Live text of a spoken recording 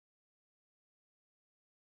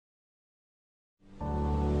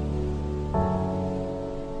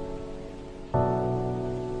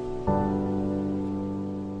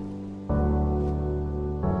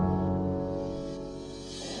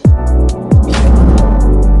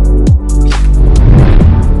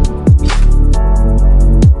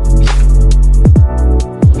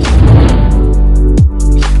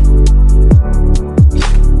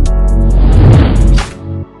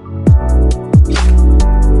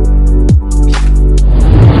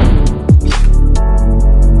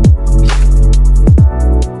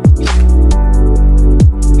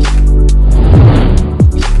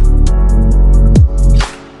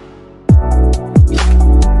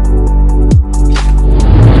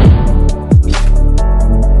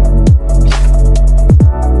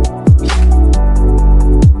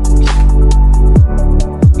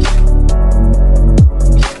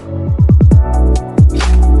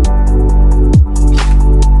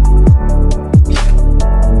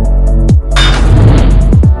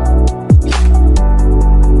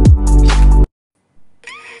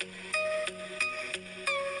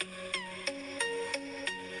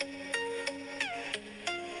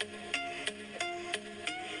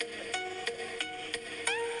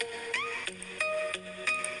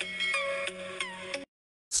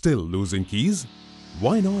Still losing keys?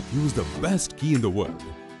 Why not use the best key in the world?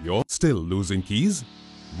 You're still losing keys?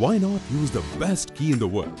 Why not use the best key in the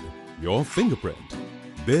world? Your fingerprint.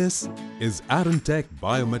 This is Tech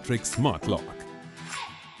Biometric Smart Lock.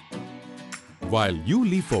 While you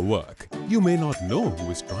leave for work, you may not know who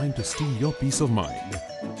is trying to steal your peace of mind.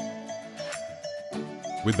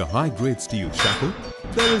 With the high-grade steel shackle,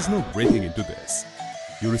 there is no breaking into this.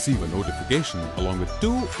 You receive a notification along with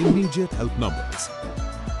 2 immediate help numbers.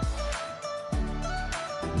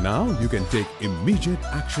 Now you can take immediate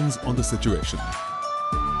actions on the situation,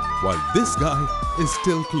 while this guy is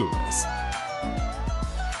still clueless.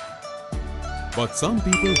 But some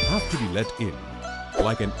people have to be let in,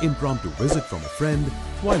 like an impromptu visit from a friend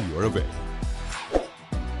while you're away.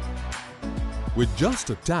 With just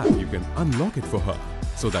a tap, you can unlock it for her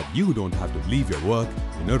so that you don't have to leave your work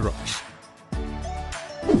in a rush.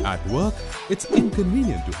 At work, it's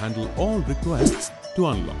inconvenient to handle all requests to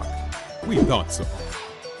unlock. We thought so.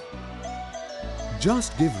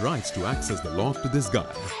 Just give rights to access the lock to this guy.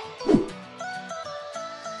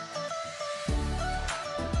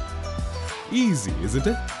 Easy, isn't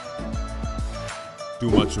it?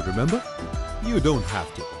 Too much to remember? You don't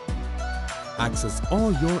have to. Access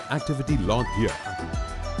all your activity log here.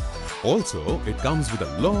 Also, it comes with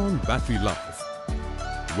a long battery life.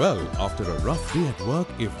 Well, after a rough day at work,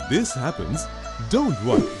 if this happens, don't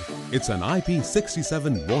worry. It's an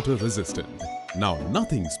IP67 water resistant. Now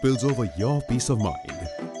nothing spills over your peace of mind.